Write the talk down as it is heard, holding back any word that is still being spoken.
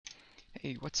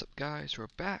Hey, what's up guys? We're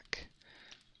back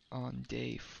on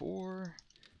day 4.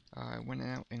 I went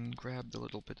out and grabbed a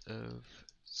little bit of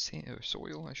sand, or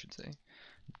soil, I should say,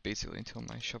 basically until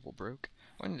my shovel broke.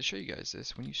 I wanted to show you guys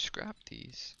this. When you scrap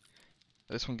these,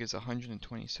 this one gives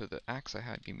 120, so the axe I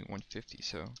had gave me 150,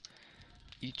 so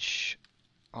each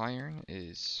iron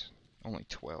is only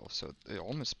 12, so it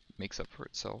almost makes up for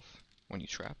itself when you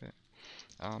scrap it.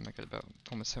 I got about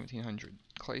almost 1700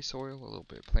 clay soil, a little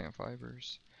bit of plant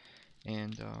fibers,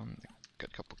 and got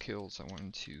a couple kills. I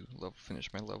wanted to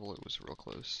finish my level. It was real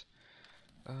close.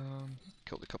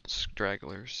 Killed a couple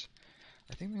stragglers.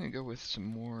 I think I'm gonna go with some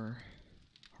more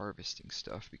harvesting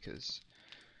stuff because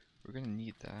we're gonna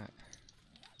need that.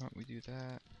 Why don't we do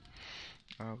that?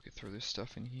 We could throw this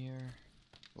stuff in here.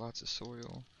 Lots of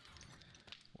soil.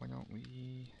 Why don't we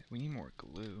need more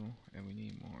glue and we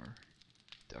need more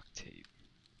duct tape.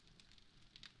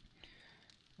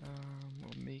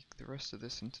 We'll make the rest of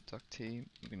this into duct tape.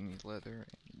 We're gonna need leather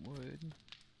and wood.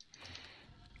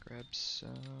 Grab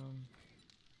some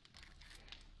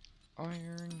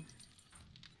iron,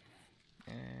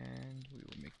 and we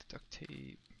will make the duct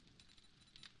tape.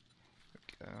 There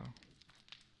we go.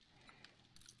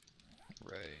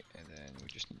 Right, and then we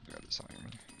just need to grab this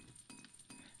iron.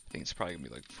 I think it's probably gonna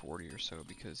be like 40 or so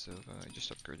because of I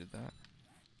just upgraded that.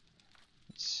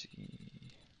 Let's see.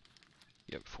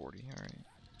 Yep, 40. All right.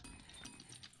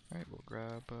 All right, we'll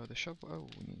grab the shovel. Oh,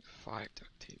 we need 5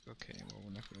 duct tape. Okay, well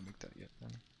we're not gonna make that yet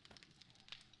then.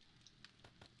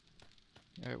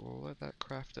 Alright, we'll let that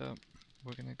craft up.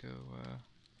 We're gonna go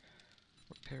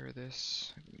repair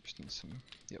this. We just need some.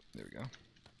 Yep, there we go.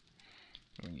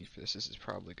 What we need for this is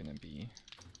probably gonna be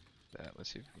that.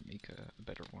 Let's see if we can make a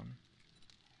better one.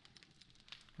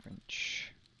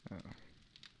 Wrench. Oh,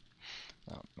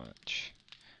 not much.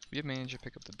 We did manage to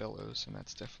pick up the bellows, and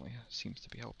that's definitely seems to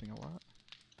be helping a lot.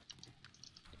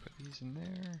 Put these in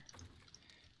there,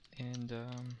 and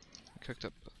I cooked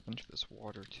up a bunch of this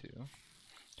water too.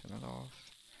 Turn it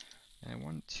off. And I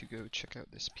want to go check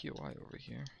out this POI over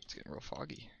here. It's getting real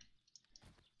foggy.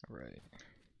 Alright.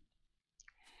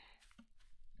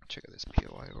 Check out this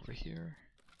POI over here.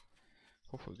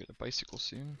 Hopefully we'll get a bicycle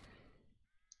soon.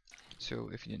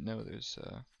 So if you didn't know, there's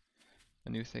a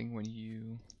new thing when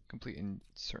you complete a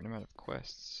certain amount of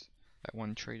quests. That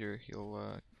one trader,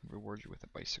 he'll reward you with a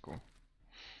bicycle,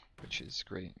 which is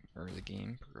great. Early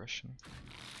game progression.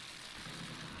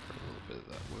 Put a little bit of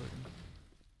that wood.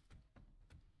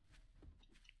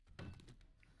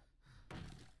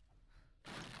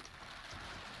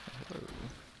 Hello.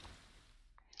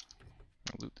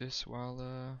 I'll loot this while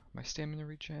my stamina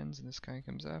regens and this guy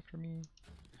comes after me.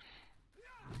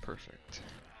 Perfect.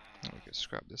 Now we can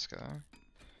scrap this guy.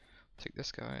 Take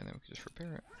this guy and then we can just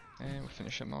repair it. And we'll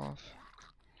finish him off.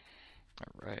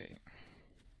 Alright.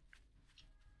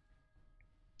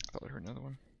 I thought I heard another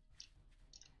one.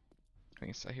 I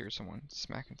guess I hear someone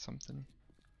smacking something.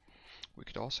 We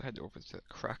could also head over to the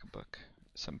Crackbook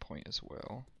at some point as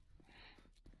well.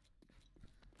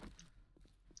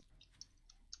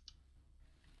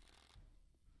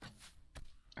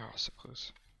 Oh, so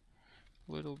close.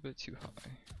 A little bit too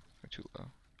high. Or too low.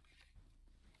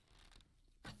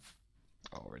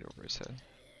 Oh, right over his head.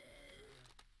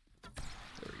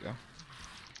 There we go.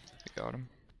 We got him.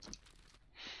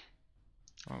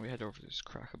 Oh, we head over to this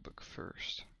Crackbook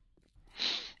first.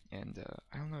 And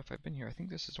I don't know if I've been here. I think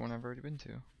this is the one I've already been to.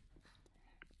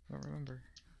 I don't remember.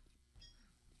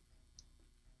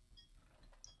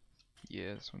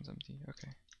 Yeah, this one's empty.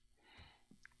 Okay.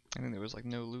 I think there was like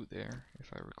no loot there,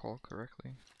 if I recall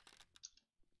correctly.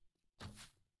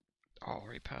 Oh,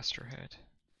 right past her head.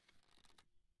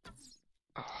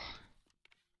 Oh.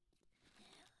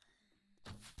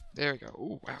 There we go.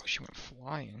 Oh, wow, she went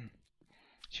flying.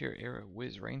 She her arrow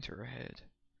whizzed right into her head.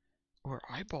 Oh, her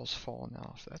eyeballs falling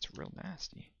off. That's real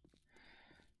nasty.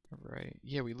 Alright.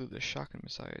 Yeah, we looted the Shotgun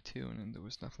Messiah too, and then there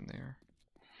was nothing there.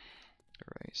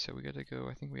 Alright, so we gotta go.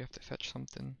 I think we have to fetch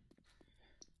something.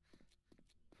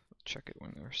 Check it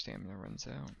when our stamina runs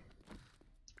out.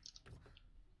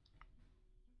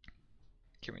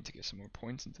 Can't wait to get some more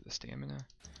points into the stamina.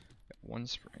 Got one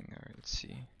spring. Alright, let's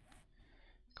see.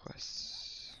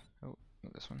 Quests. Oh,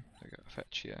 not this one. I got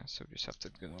fetch, yeah. So we just have to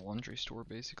go to the laundry store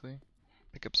basically.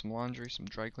 Pick up some laundry, some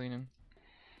dry cleaning.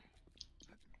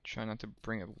 Try not to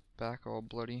bring it back all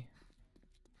bloody.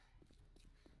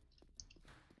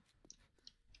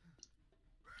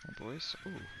 Oh, boys.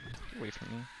 Ooh, get away from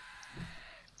me.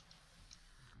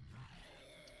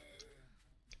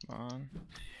 Come on.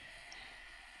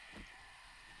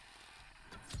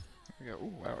 There we go.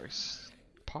 Ooh, wow, I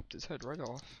popped his head right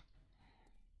off.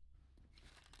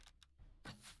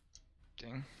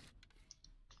 Dang.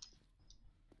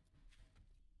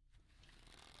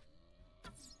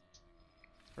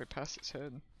 right past his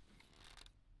head.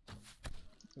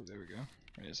 Oh, there we go.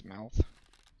 Right in his mouth.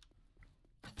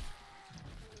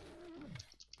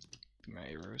 Get my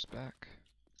arrows back.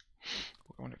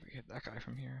 I wonder if we hit that guy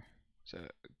from here. Is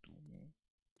that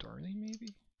Darlene,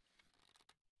 maybe?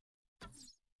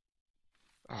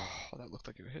 Oh, that looked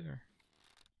like it would hit her.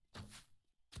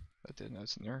 That didn't.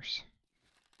 That's a nurse.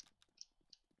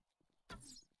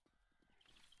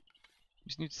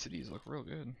 These new cities look real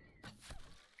good.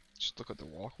 Just look at the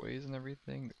walkways and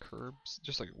everything, the curbs,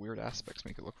 just like weird aspects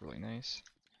make it look really nice.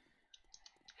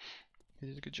 He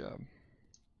did a good job.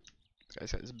 This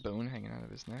guy's got his bone hanging out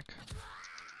of his neck.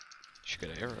 She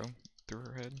got an arrow through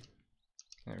her head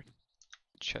and her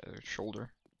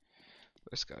shoulder.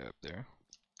 This guy up there.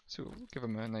 So we'll give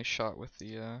him a nice shot with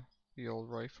the old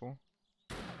rifle.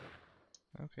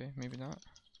 Okay, maybe not.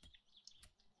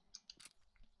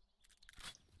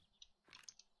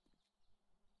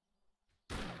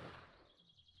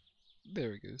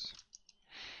 There he goes.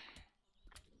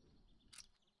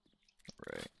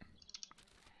 Right.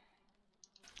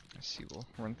 Let's see, we'll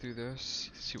run through this,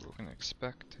 see what we're gonna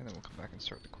expect, and then we'll come back and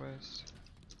start the quest.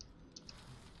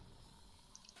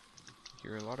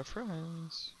 Hear a lot of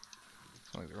friends.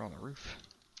 It's like they're on the roof.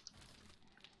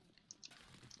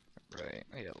 Right,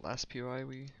 yeah, last POI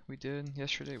we did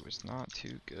yesterday was not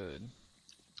too good.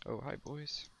 Oh, hi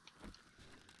boys.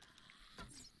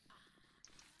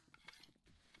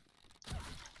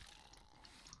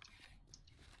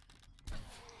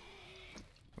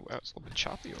 Wow, it's a little bit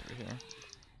choppy over here.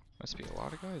 Must be a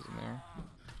lot of guys in there.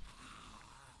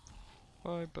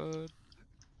 Bye, bud.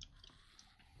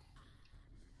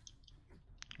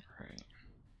 Alright.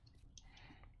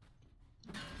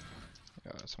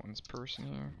 Yeah, this one's person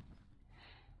here.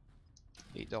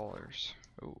 $8.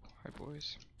 Oh, hi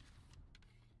boys.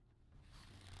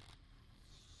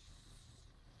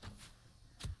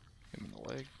 Hit him in the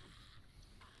leg.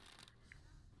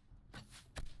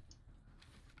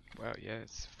 Wow, yeah,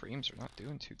 its frames are not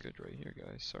doing too good right here,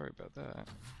 guys. Sorry about that.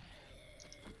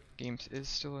 Game is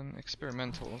still in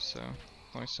experimental, so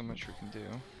only so much we can do.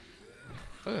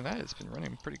 Other than that, it's been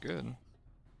running pretty good.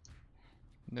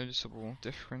 Noticeable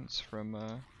difference from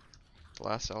the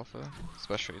last alpha,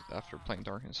 especially after playing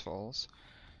Darkness Falls.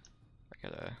 I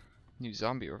got a new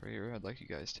zombie over here I'd like you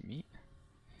guys to meet.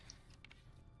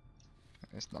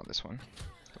 It's not this one.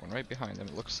 The one right behind him.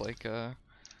 It looks like the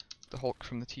Hulk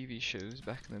from the TV shows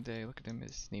back in the day. Look at him.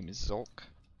 His name is Zulk.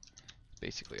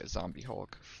 Basically a zombie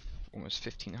Hulk. Almost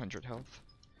 1500 health.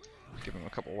 Give him a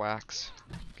couple whacks.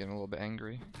 Get him a little bit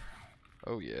angry.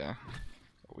 Oh yeah.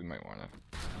 Oh, we might wanna.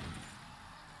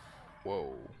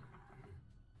 Whoa.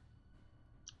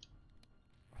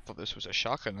 I thought this was a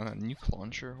shotgun on a nuke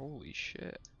launcher. Holy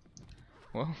shit.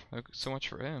 Well, so much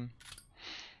for him.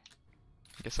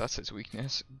 I guess that's his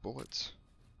weakness. Bullets.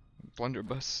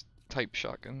 Blunderbuss type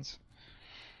shotguns.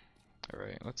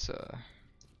 Alright, let's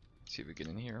see if we get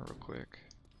in here real quick.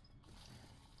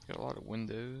 Got a lot of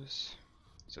windows.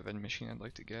 There's a vending machine I'd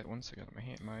like to get once I got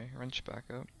my wrench back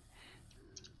up.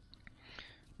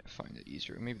 I find it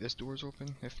easier. Maybe this door's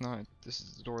open. If not, this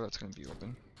is the door that's gonna be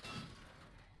open.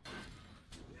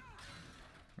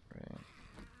 Right.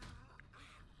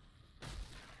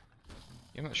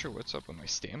 Yeah, I'm not sure what's up with my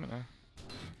stamina.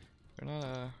 They're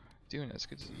not doing as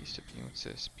good as they used to be. What's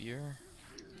this? Beer?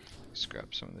 Let's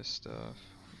grab some of this stuff.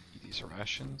 Eat these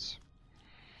rations.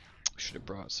 Should have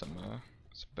brought some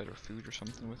better food or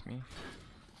something with me.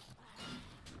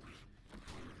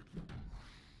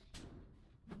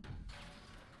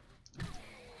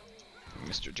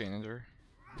 Mr. Janitor.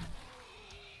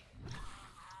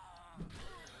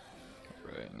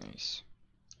 Right, nice.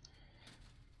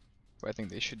 What I think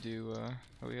they should do,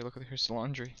 oh yeah, look, here's the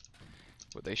laundry.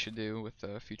 What they should do with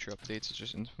future updates is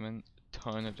just implement a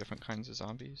ton of different kinds of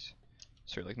zombies.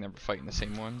 So you're like never fighting the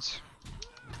same ones.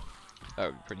 That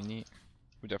would be pretty neat.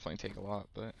 Would definitely take a lot,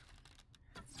 but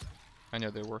I know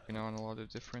they're working on a lot of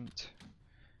different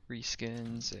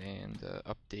reskins and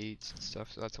updates and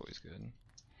stuff, so that's always good.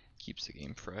 Keeps the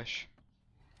game fresh.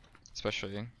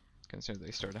 Especially considering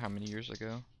they started how many years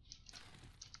ago.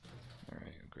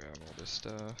 Alright, grab all this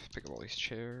stuff, pick up all these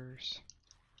chairs.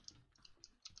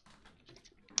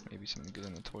 Maybe something good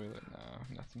in the toilet?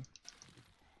 No, nothing.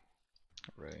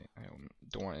 Right, I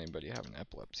don't want anybody to have an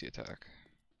epilepsy attack.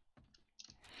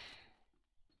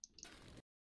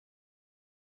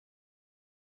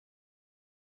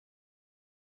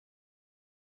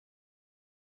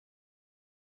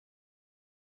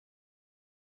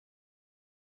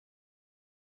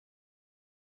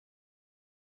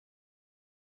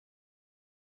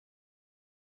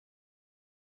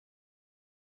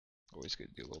 Always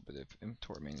good to do a little bit of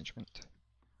inventory management.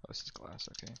 Oh, this is glass,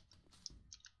 okay.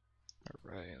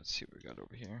 Alright, let's see what we got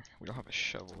over here. We don't have a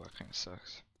shovel, that kind of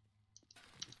sucks.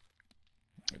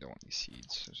 We don't want these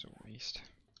seeds, there's a waste.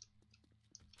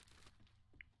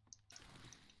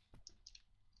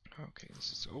 Okay,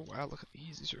 this is, oh wow, look at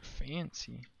these are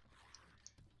fancy.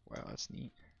 Wow, that's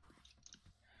neat.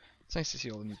 It's nice to see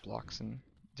all the new blocks and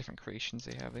different creations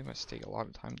they have. They must take a lot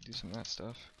of time to do some of that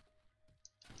stuff.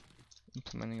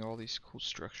 Implementing all these cool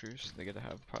structures. They gotta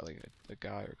have probably a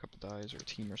guy or a couple guys or a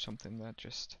team or something that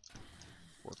just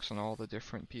works on all the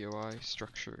different POI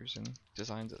structures and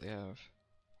designs that they have.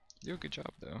 They do a good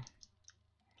job though.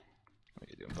 What are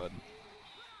you doing, bud?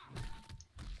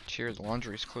 Cheers, the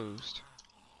laundry's closed.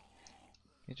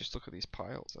 You just look at these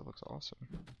piles, that looks awesome.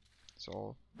 It's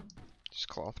all just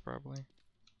cloth probably.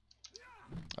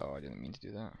 Oh, I didn't mean to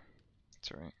do that.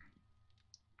 It's alright.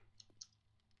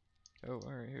 Oh,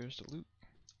 alright, here's the loot.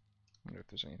 Wonder if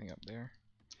there's anything up there.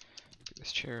 Get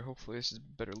this chair, hopefully this is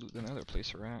better loot than the other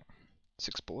place we're at.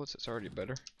 6 bullets, it's already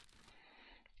better.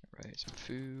 Alright, some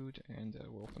food, and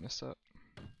we'll open this up.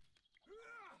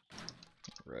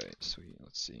 Alright, sweet,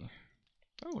 let's see.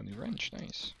 Oh, a new wrench,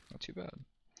 nice. Not too bad.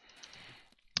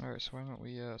 Alright, so why don't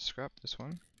we scrap this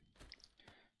one.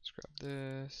 Scrap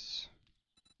this.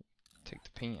 Take the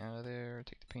paint out of there,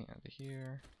 take the paint out of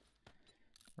here.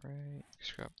 Right,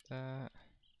 scrap that.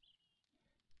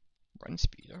 Run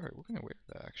speed, alright, we're gonna wear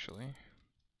that actually.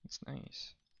 That's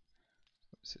nice.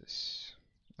 What's this?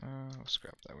 We'll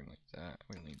scrap that, we don't need that,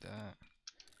 we don't need that.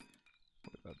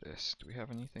 What about this? Do we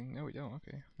have anything? No, we don't,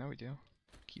 okay, now we do.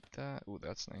 Keep that. Oh,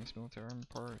 that's nice, military armor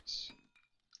parts.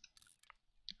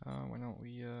 Why don't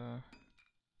we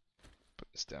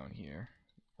put this down here?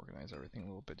 Organize everything a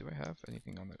little bit. Do I have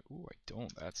anything on the... Ooh, I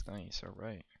don't. That's nice.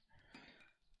 Alright.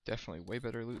 Definitely way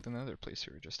better loot than the other place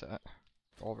we were just at.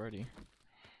 Already.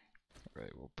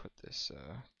 Alright, we'll put this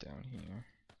down here.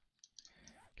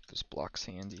 Get those blocks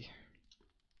handy.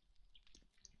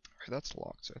 Alright, that's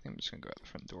locked, so I think I'm just gonna go out the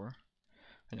front door.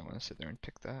 I don't want to sit there and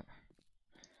pick that.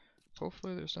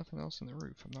 Hopefully there's nothing else in the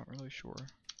roof. I'm not really sure.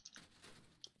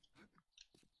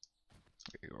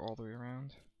 Okay, go all the way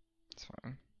around. It's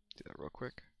fine. Do that real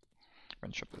quick.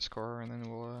 Wrench up this car and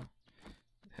then we'll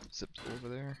zip over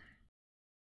there.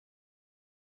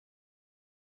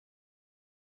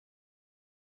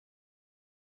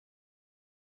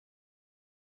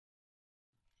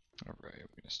 Alright,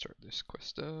 we're gonna start this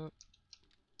quest up.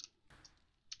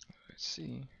 Let's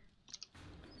see.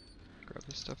 Grab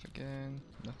this stuff again.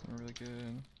 Nothing really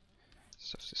good.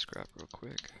 Stuff to scrap real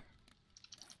quick.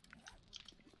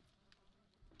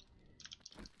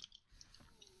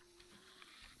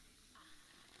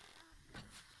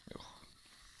 Ugh.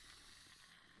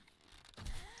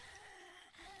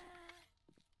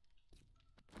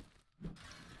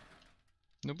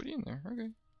 Nobody in there, okay.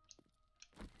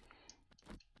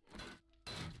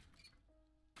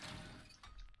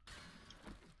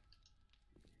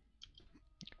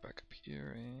 Get back up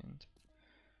here and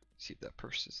see if that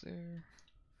purse is there.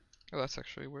 Oh, that's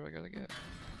actually where I gotta get.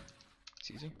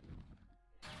 It's easy.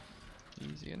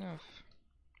 Easy enough.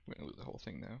 We're gonna loot the whole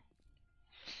thing though.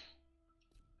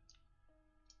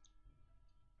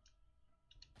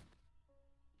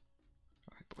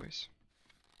 Alright, boys.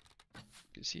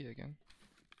 Good to see you again.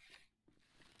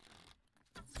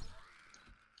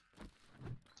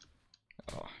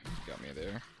 Oh, you got me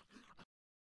there.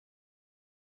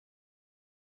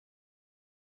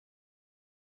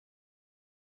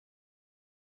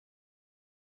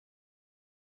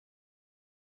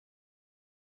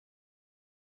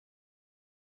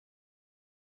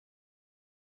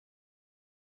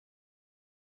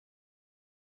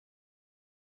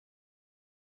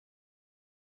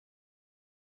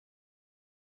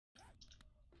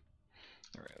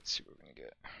 Alright, let's see what we're gonna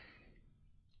get.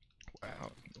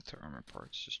 Wow, military armor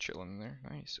parts just chilling in there.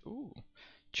 Nice. Ooh,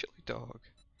 chili dog.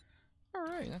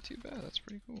 Alright, not too bad. That's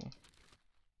pretty cool.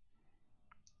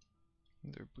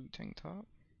 Their blue tank top.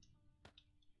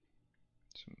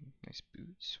 Some nice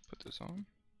boots. Put those on.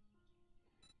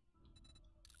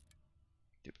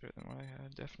 Did better than what I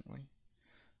had, definitely.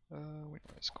 Wait,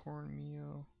 this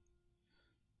cornmeal.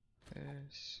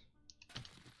 This.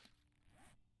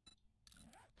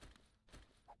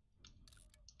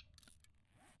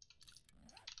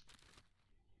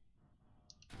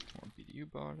 More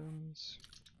BDU bottoms.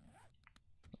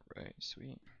 Alright,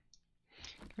 sweet.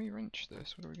 Can we wrench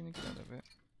this? What are we gonna get out of it?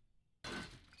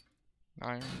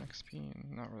 Iron XP,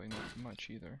 and not really much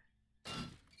either.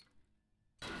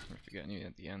 Or if you get any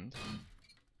at the end.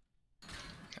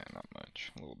 Not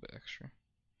much. A little bit extra.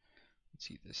 Let's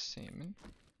eat this salmon.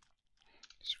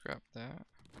 Scrap that.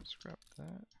 Scrap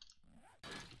that.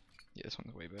 Yeah, this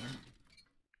one's way better.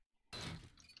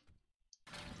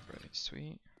 Alright,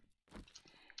 sweet.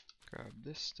 Grab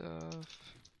this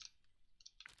stuff.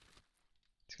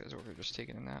 This guy's over here just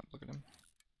taking a nap. Look at him.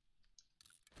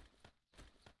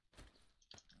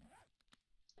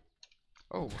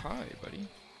 Oh, hi, buddy.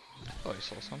 Oh, I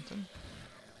saw something.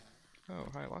 Oh,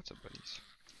 hi, lots of buddies.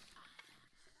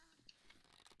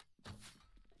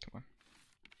 Come on.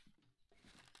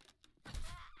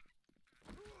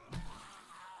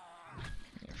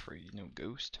 Ain't afraid, no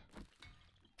ghost.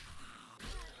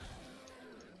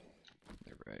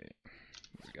 Alright.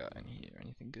 What we got in here?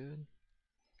 Anything good?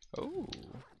 Oh,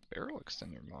 barrel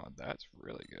extender mod. That's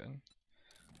really good.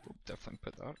 We'll definitely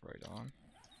put that right on.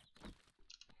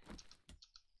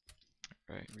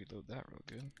 Right, reload that real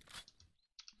good.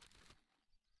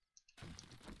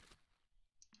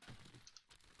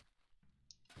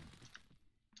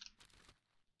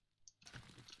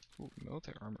 Ooh,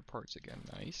 military armor parts again.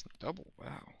 Nice. Double.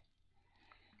 Wow.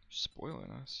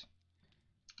 Spoiling us.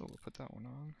 Oh, we'll put that one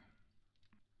on.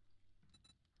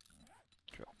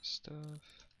 Drop stuff.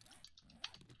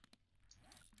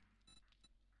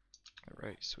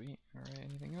 Alright, sweet. Alright,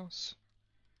 anything else?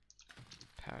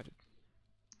 Padded.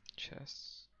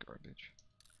 Chests. Garbage.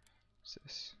 What's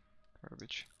this?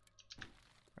 Garbage.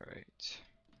 Alright.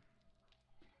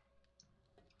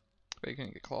 But you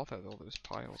can get cloth out of all those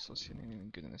piles. Let's see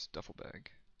anything good in this duffel bag.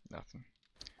 Nothing.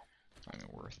 Not even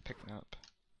worth picking up.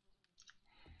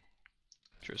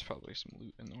 Sure, there's probably some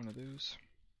loot in one of those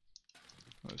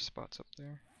spots up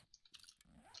there.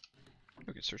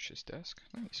 We could search his desk.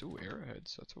 Nice. Ooh,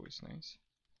 arrowheads. That's always nice.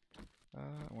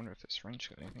 I wonder if this wrench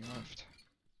got anything left.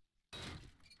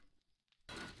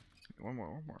 One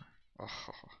more. Oh,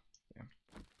 yeah.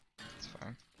 That's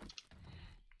fine.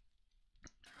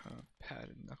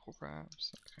 Padded knuckle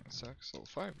wraps. That kind of sucks. Level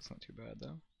 5, it's not too bad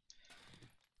though.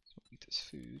 So we'll eat this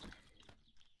food.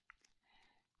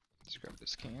 Let's grab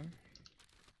this can.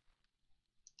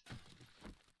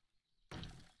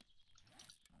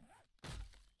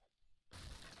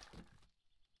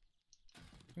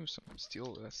 Ooh, some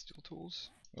steel tools.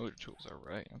 Motor tools,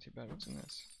 alright, not too bad. What's in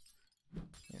this?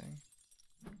 Anything?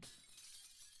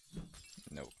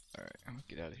 Nope. Alright, I'm gonna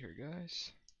get out of here,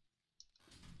 guys.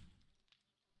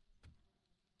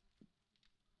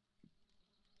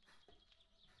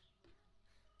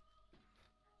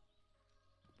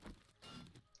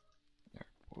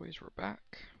 Alright, boys, we're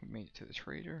back. We made it to the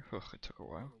trader. Ugh, it took a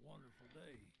while. What a wonderful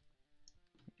day.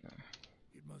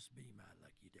 It must be my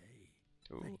lucky day.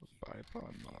 Oh,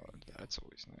 bipod mod. That's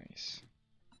always nice.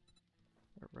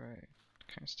 Alright, what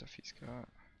kind of stuff he's got?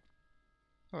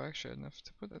 Oh, actually, I had enough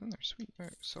to put that in there. Sweet.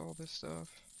 Alright, sell all this stuff.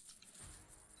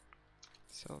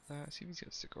 Sell that. See if he's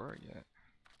got a cigar yet.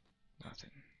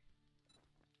 Nothing.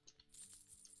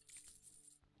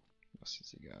 What else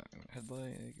has he got?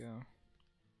 Headlight, there you go.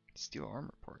 Steel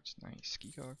armor parts, nice.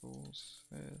 Ski goggles,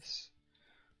 this.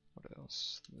 What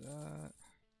else? That.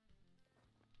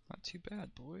 Not too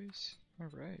bad, boys.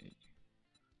 Alright.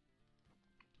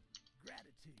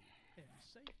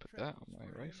 Put that on my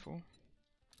rifle.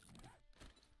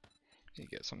 You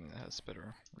get something that has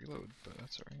better reload, but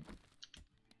that's alright.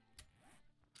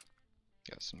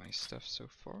 Got some nice stuff so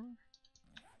far.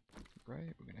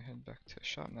 Right, we're gonna head back to the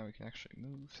shop now. We can actually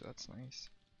move, so that's nice.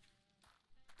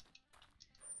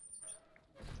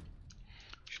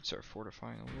 Should start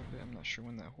fortifying a little bit. I'm not sure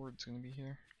when that horde's gonna be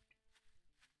here.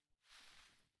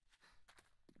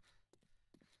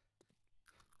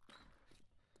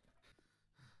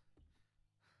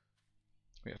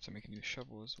 We have to make a new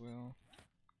shovel as well.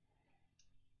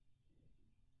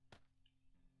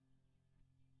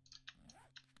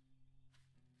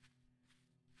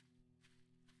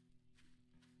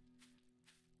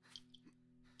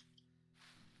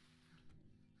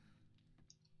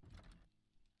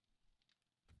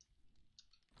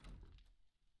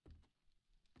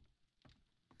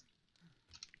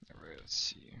 Alright, let's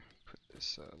see. Put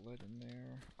this lead in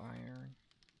there, iron.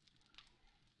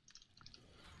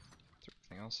 Put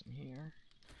everything else in here.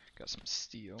 Got some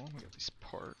steel, we got these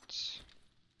parts.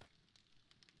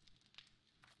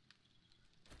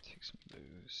 Take some of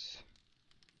those.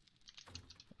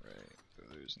 Alright, throw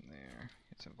those in there.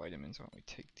 Get some vitamins, why don't we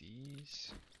take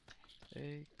these?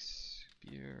 Eggs,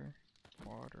 beer,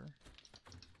 water.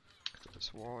 Cook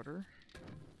this water.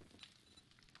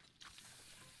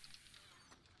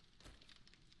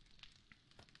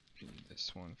 We need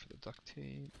this one for the duct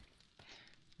tape.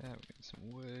 Yeah, we need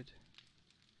some wood.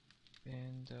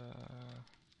 And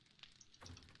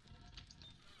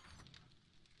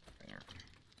there.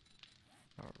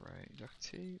 Alright, duct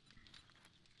tape.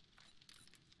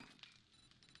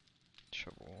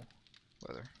 Shovel.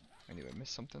 Leather. I knew I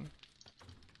missed something.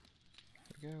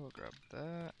 There we go, we'll grab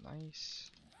that. Nice.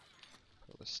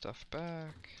 Put all this stuff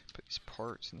back. Put these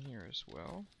parts in here as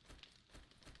well.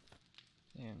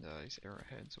 And these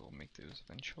arrowheads, we'll make those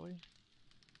eventually.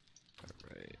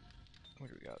 Alright, what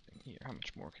do we got in here? How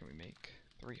much more can we make?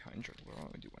 300, we'll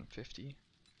only do 150.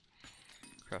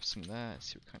 Craft some of that,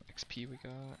 see what kind of XP we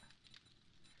got.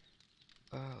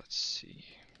 Let's see.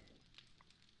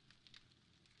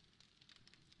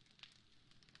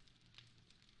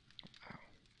 Wow.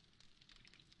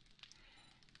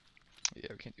 Yeah,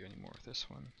 we can't do any more with this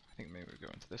one. I think maybe we'll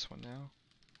go into this one now.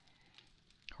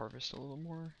 Harvest a little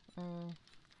more.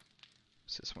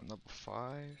 What's this one, level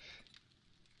 5?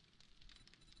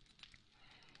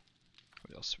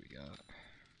 What else we got?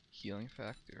 Healing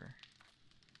factor.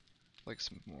 Like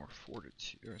some more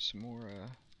fortitude, or some more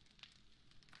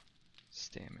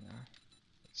stamina.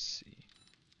 Let's see.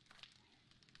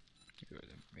 Go to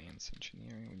advanced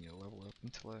engineering when you level up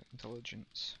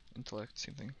intellect,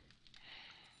 same thing.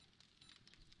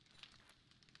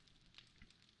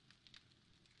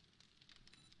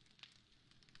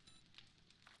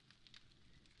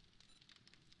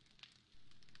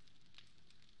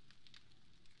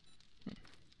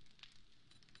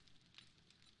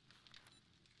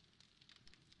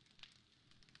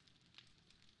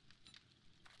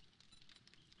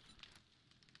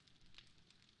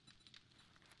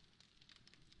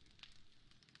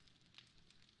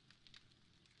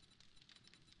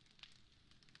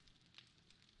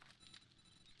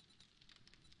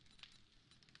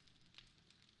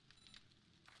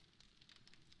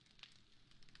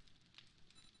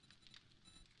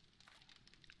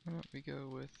 Why don't we go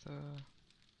with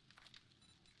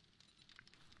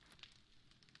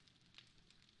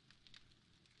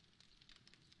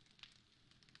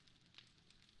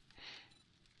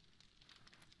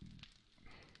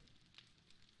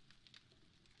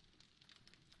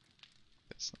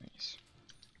that's nice.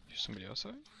 There's somebody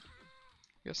outside?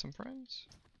 We got some friends?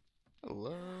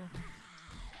 Hello,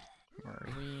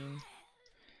 Marlene.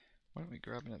 Why don't we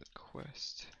grab another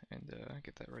quest and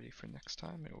get that ready for next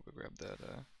time, and we'll go grab that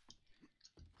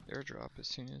airdrop as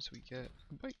soon as we get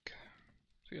a bike.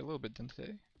 So we got a little bit done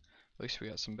today. At least we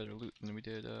got some better loot than we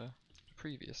did the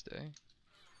previous day.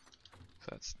 So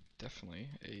that's definitely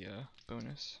a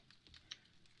bonus.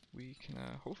 We can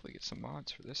hopefully get some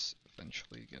mods for this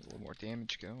eventually, get a little more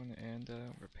damage going, and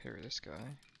repair this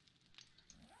guy.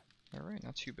 Alright,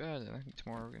 not too bad. And I think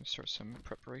tomorrow we're going to start some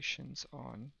preparations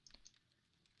on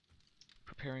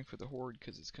preparing for the horde,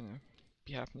 because it's going to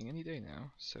be happening any day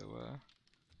now. So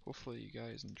hopefully you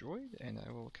guys enjoyed, and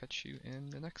I will catch you in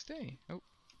the next day. Oh,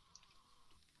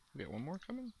 we got one more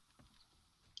coming?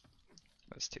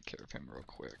 Let's take care of him real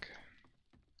quick.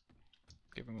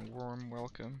 Give him a warm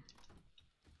welcome.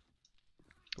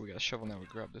 We got a shovel now, we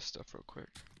grab this stuff real quick.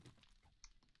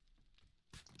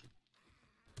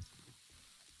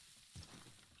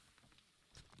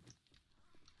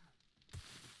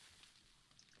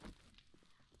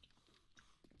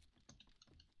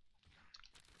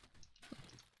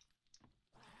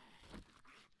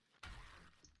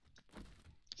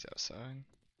 He's outside.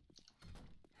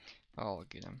 I'll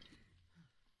get him.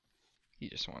 He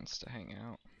just wants to hang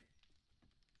out.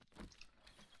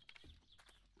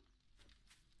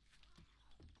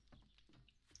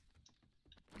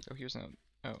 Oh, he was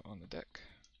out on the deck.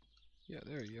 Yeah,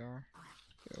 there you are.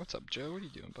 Yeah, what's up, Joe? What are you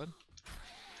doing, bud?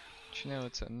 But you know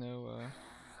it's a no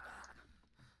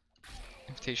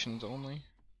invitations only.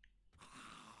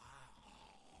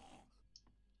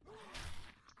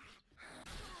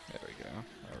 There we go.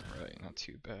 Alright, not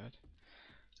too bad.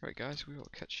 Alright guys, we will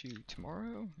catch you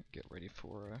tomorrow. Get ready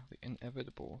for the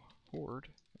inevitable horde,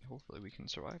 and hopefully we can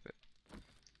survive it.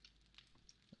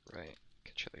 Right.